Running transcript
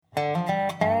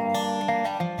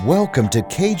Welcome to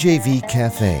KJV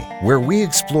Cafe, where we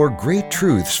explore great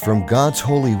truths from God's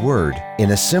holy word in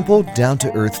a simple,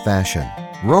 down-to-earth fashion.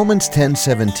 Romans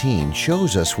 10:17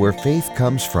 shows us where faith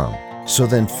comes from. So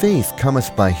then faith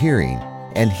cometh by hearing,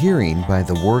 and hearing by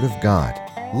the word of God.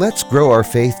 Let's grow our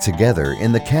faith together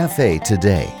in the cafe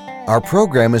today. Our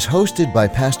program is hosted by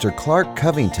Pastor Clark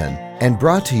Covington and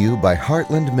brought to you by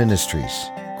Heartland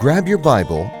Ministries. Grab your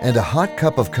Bible and a hot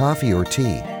cup of coffee or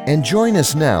tea, and join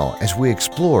us now as we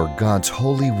explore God's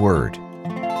holy word.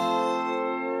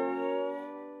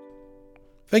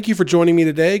 Thank you for joining me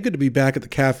today. Good to be back at the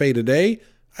cafe today.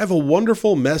 I have a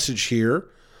wonderful message here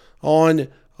on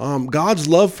God's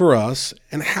love for us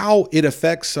and how it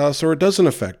affects us or it doesn't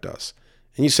affect us.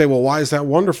 And you say, well, why is that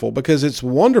wonderful? Because it's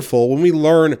wonderful when we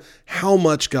learn how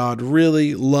much God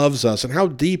really loves us and how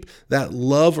deep that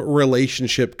love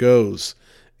relationship goes.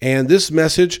 And this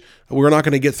message, we're not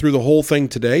going to get through the whole thing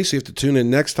today, so you have to tune in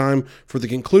next time for the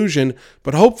conclusion.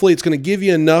 But hopefully it's going to give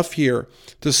you enough here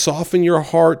to soften your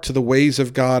heart to the ways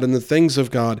of God and the things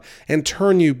of God and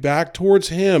turn you back towards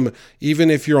Him. Even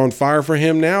if you're on fire for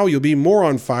Him now, you'll be more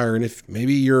on fire. And if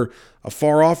maybe you're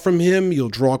far off from Him, you'll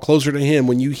draw closer to Him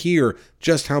when you hear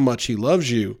just how much He loves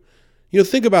you. You know,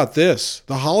 think about this.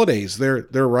 The holidays, they're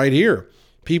right here.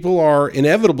 People are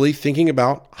inevitably thinking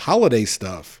about holiday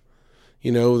stuff.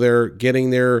 You know, they're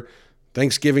getting their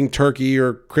Thanksgiving turkey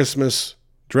or Christmas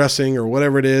dressing or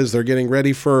whatever it is. They're getting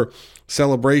ready for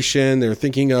celebration. They're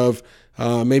thinking of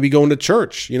maybe going to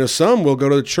church. You know, some will go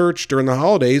to church during the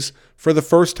holidays for the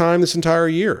first time this entire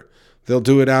year. They'll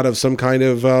do it out of some kind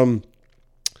of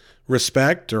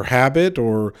respect or habit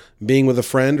or being with a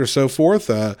friend or so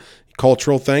forth, a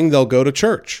cultural thing. They'll go to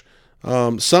church.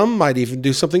 Some might even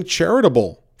do something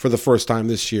charitable for the first time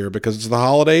this year because it's the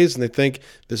holidays and they think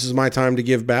this is my time to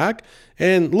give back.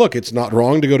 And look, it's not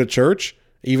wrong to go to church.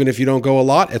 Even if you don't go a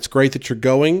lot, it's great that you're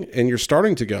going and you're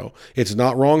starting to go. It's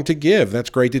not wrong to give. That's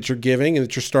great that you're giving and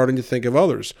that you're starting to think of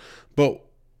others. But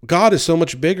God is so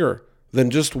much bigger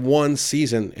than just one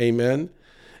season. Amen.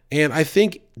 And I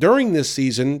think during this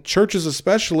season, churches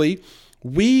especially,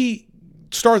 we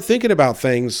start thinking about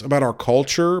things, about our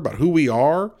culture, about who we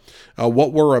are,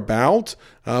 what we're about.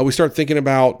 We start thinking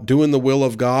about doing the will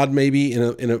of God maybe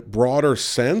in a broader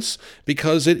sense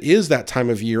because it is that time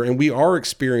of year and we are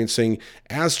experiencing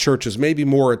as churches maybe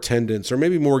more attendance or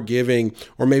maybe more giving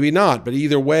or maybe not. But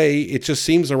either way, it just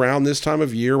seems around this time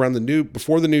of year,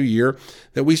 before the new year,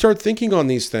 that we start thinking on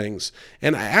these things.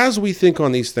 And as we think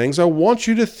on these things, I want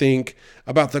you to think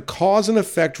about the cause and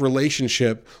effect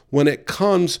relationship when it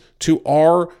comes to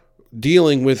our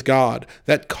dealing with God,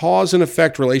 that cause and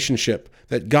effect relationship,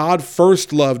 that God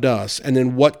first loved us, and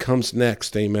then what comes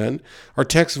next, amen? Our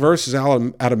text verse is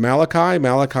out of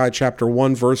Malachi chapter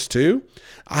 1, verse 2.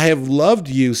 I have loved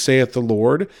you, saith the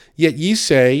Lord, yet ye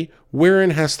say,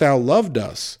 Wherein hast thou loved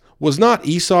us? Was not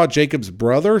Esau Jacob's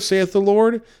brother, saith the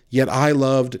Lord? Yet I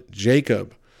loved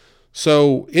Jacob.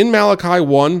 So in Malachi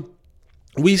 1,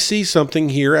 we see something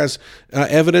here as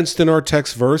evidenced in our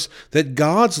text verse that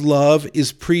God's love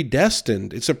is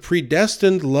predestined. It's a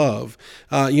predestined love.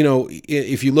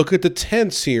 If you look at the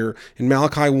tense here in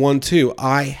Malachi 1:2,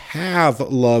 I have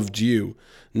loved you.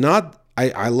 Not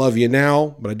I love you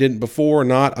now, but I didn't before,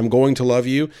 not I'm going to love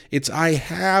you. It's I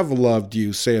have loved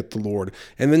you, saith the Lord.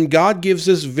 And then God gives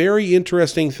this very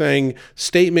interesting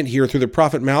statement here through the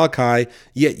prophet Malachi,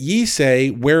 yet ye say,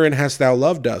 Wherein hast thou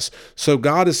loved us? So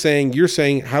God is saying, you're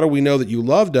saying, how do we know that you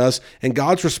loved us? And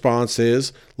God's response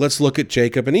is, let's look at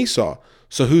Jacob and Esau.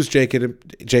 So who's Jacob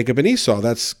and Esau?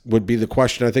 That would be the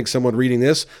question I think someone reading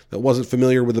this that wasn't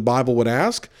familiar with the Bible would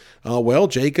ask. Well,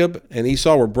 Jacob and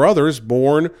Esau were brothers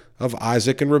born of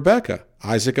Isaac and Rebekah.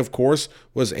 Isaac, of course,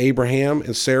 was Abraham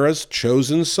and Sarah's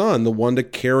chosen son, the one to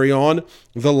carry on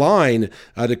the line,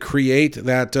 to create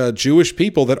that Jewish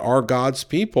people that are God's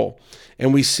people.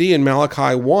 And we see in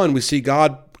Malachi 1, we see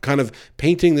God kind of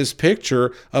painting this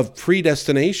picture of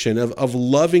predestination, of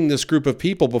loving this group of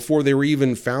people before they were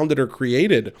even founded or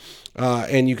created.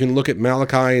 And you can look at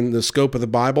Malachi in the scope of the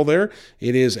Bible there.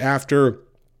 It is after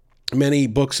many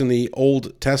books in the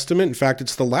Old Testament. In fact,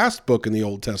 it's the last book in the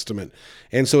Old Testament.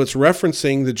 And so it's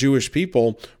referencing the Jewish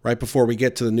people right before we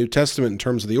get to the New Testament in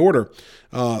terms of the order.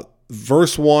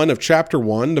 Verse 1 of chapter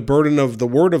 1, the burden of the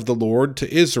word of the Lord to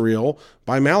Israel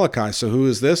by Malachi. So who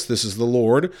is this? This is the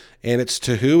Lord. And it's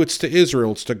to who? It's to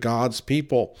Israel. It's to God's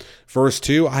people. Verse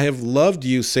 2, I have loved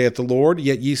you, saith the Lord,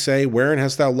 yet ye say, Wherein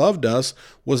hast thou loved us?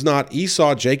 Was not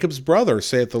Esau Jacob's brother,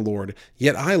 saith the Lord?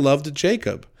 Yet I loved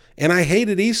Jacob. And I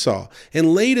hated Esau,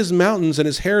 and laid his mountains and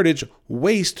his heritage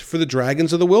waste for the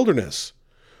dragons of the wilderness.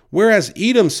 Whereas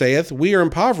Edom saith, we are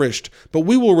impoverished, but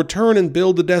we will return and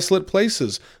build the desolate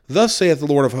places. Thus saith the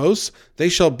Lord of hosts, they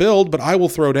shall build, but I will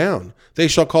throw down. They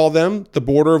shall call them the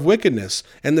border of wickedness,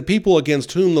 and the people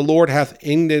against whom the Lord hath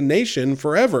indignation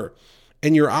forever.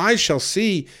 And your eyes shall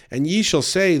see, and ye shall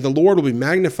say, the Lord will be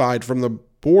magnified from the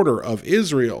border of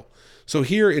Israel. So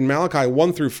here in Malachi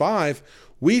 1 through 5,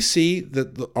 we see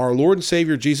that our Lord and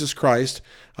Savior Jesus Christ,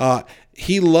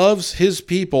 he loves his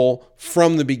people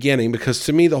from the beginning, because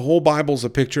to me, the whole Bible is a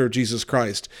picture of Jesus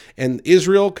Christ. And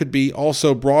Israel could be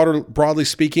also broadly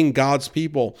speaking, God's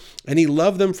people. And he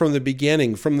loved them from the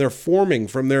beginning, from their forming,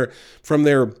 from their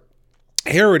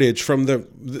heritage, from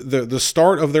the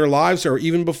start of their lives, or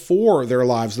even before their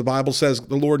lives. The Bible says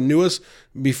the Lord knew us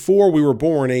before we were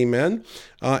born. Amen.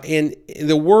 And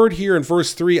the word here in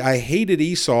verse 3, I hated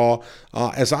Esau,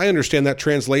 as I understand that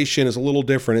translation is a little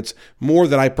different. It's more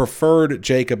that I preferred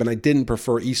Jacob and I didn't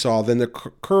prefer Esau than the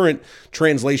current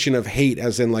translation of hate,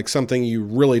 as in like something you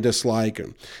really dislike.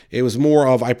 It was more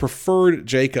of I preferred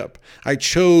Jacob. I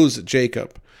chose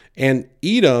Jacob. And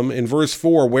Edom in verse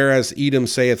 4, whereas Edom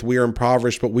saith, we are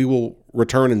impoverished, but we will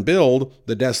return and build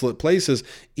the desolate places.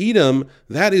 Edom,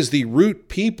 that is the root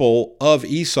people of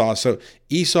Esau. So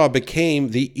Esau became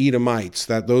the Edomites.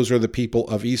 Those are the people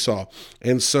of Esau.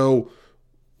 And so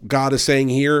God is saying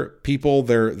here, people,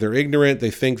 they're ignorant. They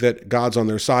think that God's on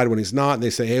their side when he's not. And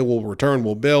they say, hey, we'll return,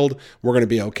 we'll build, we're going to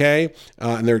be okay.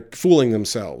 And they're fooling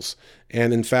themselves.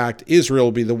 And in fact, Israel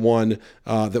will be the one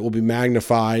that will be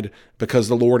magnified because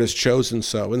the Lord has chosen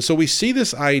so. And so we see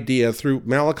this idea through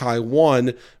Malachi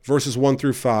 1, verses 1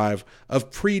 through 5,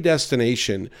 of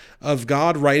predestination, of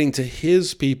God writing to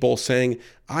his people saying,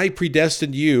 I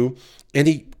predestined you. And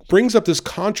he brings up this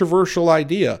controversial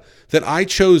idea that I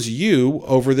chose you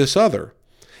over this other.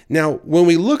 Now, when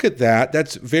we look at that,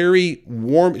 that's very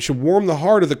warm. It should warm the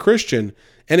heart of the Christian,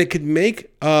 and it could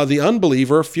make the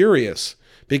unbeliever furious.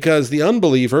 Because the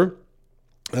unbeliever,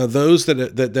 those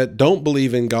that don't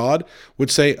believe in God,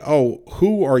 would say, oh,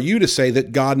 who are you to say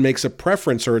that God makes a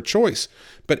preference or a choice?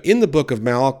 But in the book of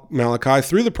Malachi,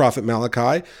 through the prophet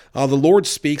Malachi, the Lord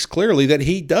speaks clearly that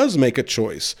he does make a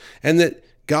choice, and that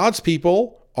God's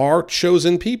people are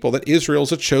chosen people, that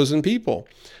Israel's a chosen people.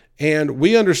 And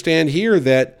we understand here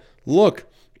that, look,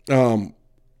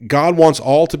 God wants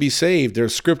all to be saved.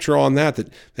 There's scripture on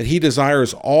that he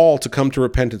desires all to come to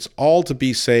repentance, all to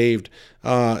be saved.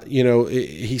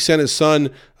 He sent his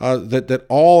son that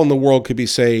all in the world could be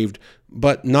saved,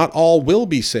 but not all will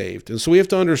be saved. And so we have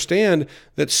to understand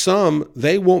that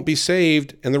they won't be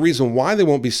saved. And the reason why they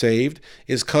won't be saved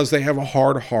is because they have a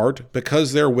hard heart,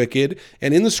 because they're wicked.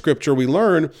 And in the scripture, we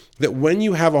learn that when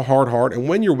you have a hard heart and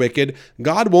when you're wicked,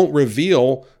 God won't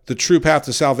reveal the true path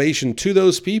to salvation to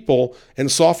those people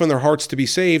and soften their hearts to be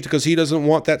saved, because he doesn't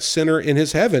want that sinner in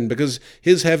his heaven, because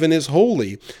his heaven is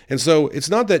holy. And so it's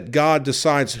not that God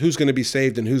decides who's going to be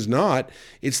saved and who's not.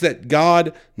 It's that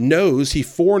God knows, he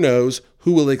foreknows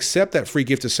who will accept that free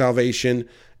gift of salvation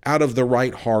out of the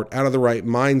right heart, out of the right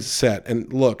mindset.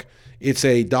 And look, it's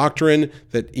a doctrine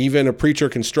that even a preacher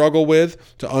can struggle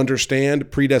with to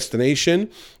understand predestination.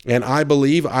 And I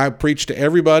believe, I preach to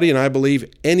everybody, and I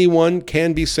believe anyone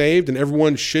can be saved and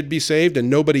everyone should be saved, and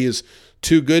nobody is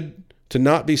too good to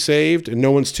not be saved, and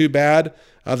no one's too bad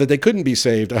that they couldn't be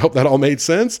saved. I hope that all made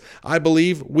sense. I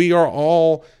believe we are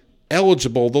all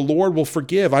eligible. The Lord will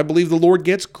forgive. I believe the Lord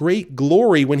gets great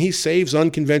glory when he saves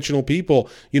unconventional people.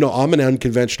 I'm an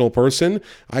unconventional person.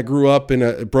 I grew up in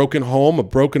a broken home, a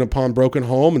broken upon broken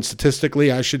home, and statistically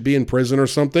I should be in prison or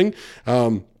something.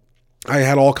 I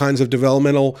had all kinds of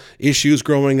developmental issues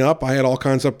growing up. I had all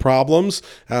kinds of problems,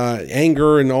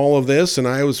 anger and all of this, and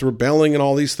I was rebelling and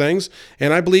all these things.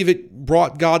 And I believe it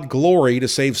brought God glory to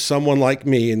save someone like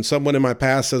me. And someone in my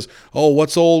past says, oh,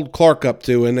 what's old Clark up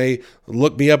to? And they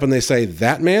look me up and they say,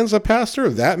 that man's a pastor?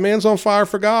 That man's on fire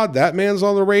for God? That man's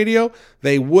on the radio?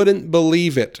 They wouldn't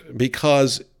believe it,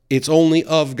 because it's only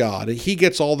of God. He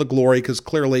gets all the glory, because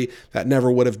clearly that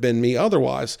never would have been me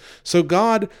otherwise. So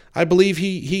God, I believe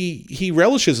he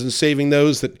relishes in saving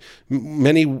those that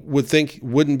many would think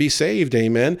wouldn't be saved.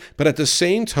 Amen. But at the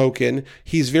same token,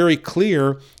 he's very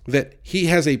clear that he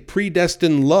has a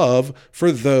predestined love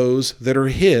for those that are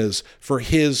his, for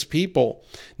his people.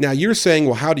 Now you're saying,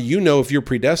 well, how do you know if you're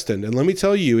predestined? And let me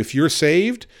tell you, if you're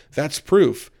saved, that's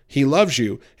proof. He loves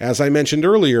you. As I mentioned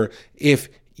earlier, if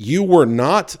you were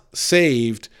not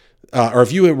saved, or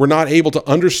if you were not able to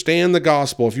understand the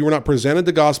gospel, if you were not presented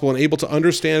the gospel and able to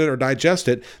understand it or digest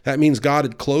it, that means God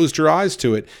had closed your eyes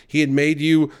to it. He had made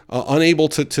you unable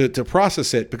to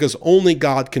process it, because only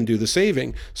God can do the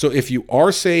saving. So if you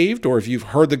are saved, or if you've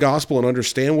heard the gospel and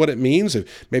understand what it means,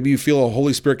 if maybe you feel a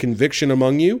Holy Spirit conviction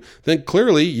among you, then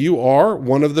clearly you are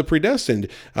one of the predestined.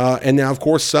 And now, of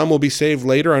course, some will be saved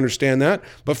later, I understand that.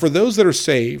 But for those that are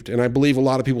saved, and I believe a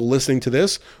lot of people listening to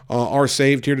this are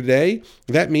saved here today,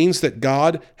 that means that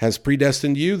God has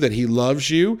predestined you, that he loves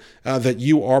you, that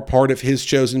you are part of his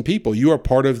chosen people. You are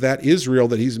part of that Israel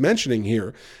that he's mentioning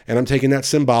here. And I'm taking that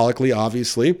symbolically,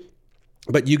 obviously,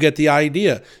 but you get the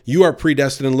idea. You are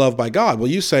predestined and loved by God. Well,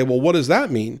 you say, well, what does that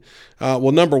mean?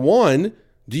 Well, number one,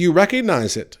 do you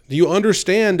recognize it? Do you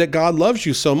understand that God loves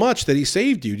you so much that he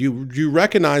saved you? Do you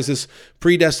recognize this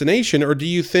predestination? Or do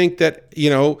you think that,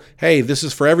 hey, this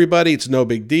is for everybody, it's no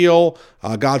big deal,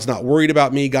 God's not worried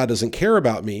about me, God doesn't care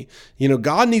about me?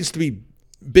 God needs to be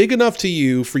big enough to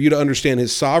you for you to understand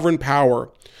his sovereign power.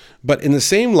 But in the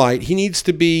same light, he needs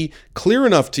to be clear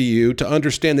enough to you to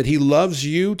understand that he loves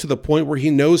you to the point where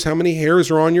he knows how many hairs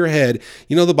are on your head.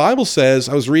 The Bible says,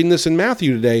 I was reading this in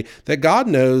Matthew today, that God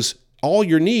knows all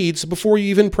your needs before you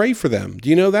even pray for them. Do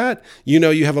you know that?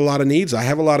 You have a lot of needs. I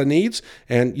have a lot of needs.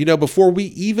 And, before we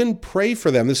even pray for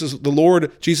them, this is the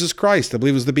Lord Jesus Christ, I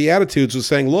believe it was the Beatitudes, was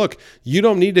saying, look, you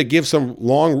don't need to give some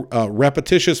long,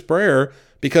 repetitious prayer,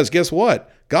 because guess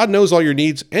what? God knows all your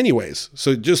needs anyways.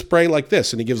 So just pray like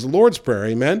this. And he gives the Lord's Prayer.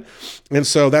 Amen. And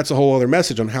so that's a whole other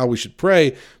message on how we should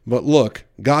pray. But look,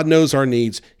 God knows our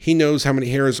needs. He knows how many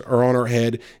hairs are on our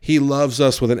head. He loves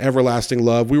us with an everlasting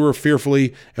love. We were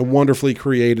fearfully and wonderfully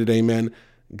created. Amen.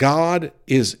 God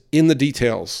is in the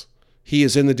details. He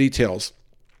is in the details.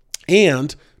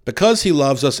 And because he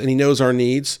loves us and he knows our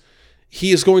needs,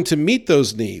 he is going to meet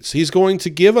those needs. He's going to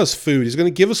give us food. He's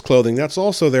going to give us clothing. That's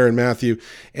also there in Matthew.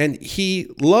 And he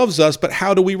loves us, but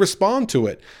how do we respond to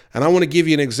it? And I want to give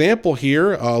you an example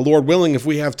here, Lord willing, if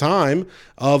we have time,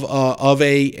 of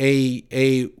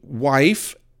a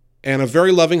wife and a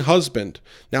very loving husband.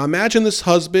 Now imagine this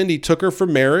husband, he took her for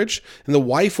marriage, and the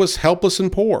wife was helpless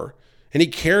and poor. And he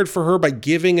cared for her by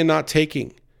giving and not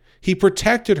taking. He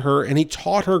protected her and he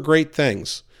taught her great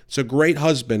things. It's a great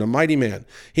husband, a mighty man.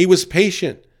 He was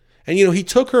patient. And, he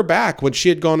took her back when she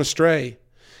had gone astray.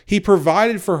 He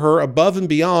provided for her above and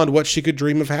beyond what she could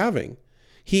dream of having.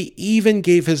 He even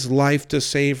gave his life to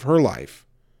save her life.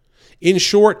 In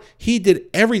short, he did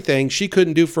everything she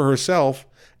couldn't do for herself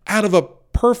out of a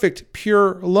perfect,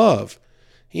 pure love.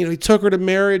 He took her to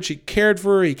marriage. He cared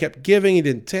for her. He kept giving. He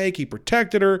didn't take. He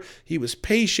protected her. He was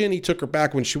patient. He took her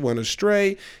back when she went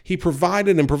astray. He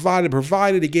provided and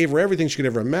provided. He gave her everything she could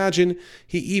ever imagine.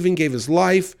 He even gave his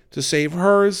life to save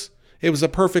hers. It was a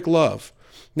perfect love.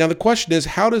 Now, the question is,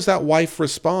 how does that wife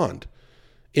respond?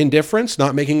 Indifference,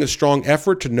 not making a strong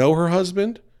effort to know her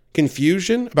husband?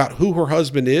 Confusion about who her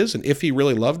husband is and if he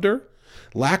really loved her?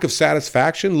 Lack of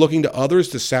satisfaction, looking to others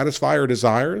to satisfy her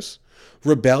desires?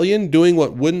 Rebellion, doing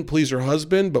what wouldn't please her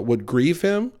husband but would grieve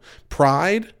him?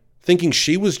 Pride, thinking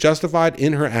she was justified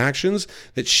in her actions,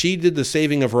 that she did the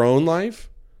saving of her own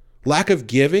life? Lack of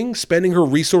giving, spending her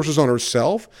resources on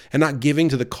herself and not giving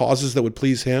to the causes that would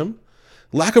please him?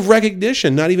 Lack of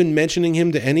recognition, not even mentioning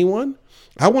him to anyone?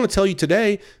 I want to tell you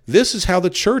today, this is how the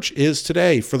church is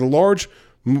today. For the large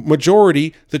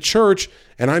majority, the church,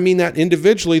 and I mean that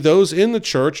individually, those in the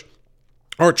church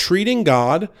are treating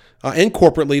God, and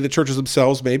corporately, the churches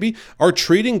themselves maybe, are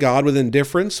treating God with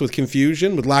indifference, with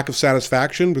confusion, with lack of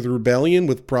satisfaction, with rebellion,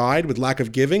 with pride, with lack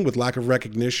of giving, with lack of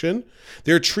recognition.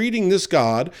 They're treating this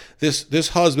God, this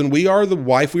husband, we are the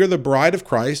wife, we are the bride of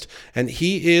Christ, and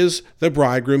he is the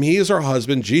bridegroom, he is our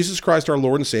husband, Jesus Christ our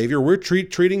Lord and Savior. We're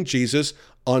treating Jesus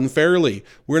unfairly.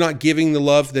 We're not giving the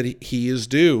love that he is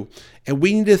due. And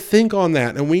we need to think on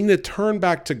that, and we need to turn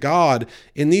back to God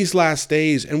in these last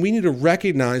days, and we need to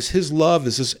recognize his love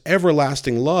is this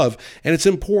everlasting love. And it's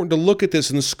important to look at this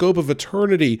in the scope of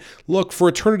eternity. Look, for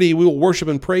eternity, we will worship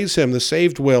and praise him, the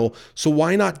saved will. So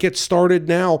why not get started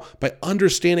now by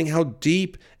understanding how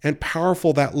deep and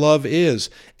powerful that love is?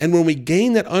 And when we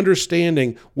gain that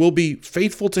understanding, we'll be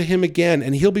faithful to him again,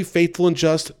 and he'll be faithful and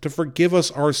just to forgive us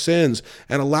our sins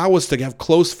and allow us to have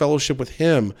close fellowship with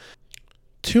him.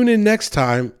 Tune in next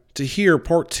time to hear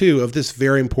part 2 of this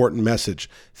very important message.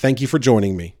 Thank you for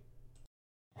joining me.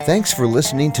 Thanks for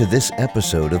listening to this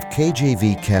episode of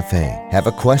KJV Cafe. Have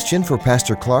a question for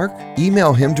Pastor Clark?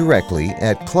 Email him directly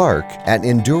at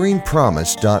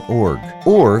clark@enduringpromise.org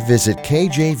or visit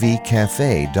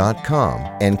kjvcafe.com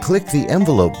and click the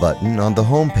envelope button on the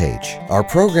homepage. Our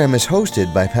program is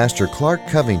hosted by Pastor Clark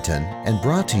Covington and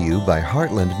brought to you by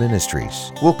Heartland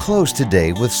Ministries. We'll close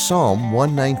today with Psalm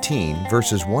 119,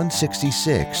 verses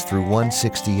 166 through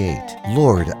 168.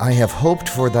 Lord, I have hoped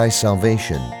for thy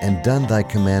salvation and done thy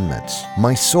commandments.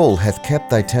 My soul hath kept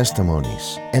thy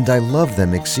testimonies, and I love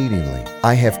them exceedingly.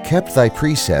 I have kept thy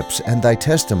precepts and thy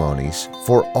testimonies,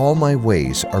 for all my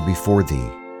ways are before thee.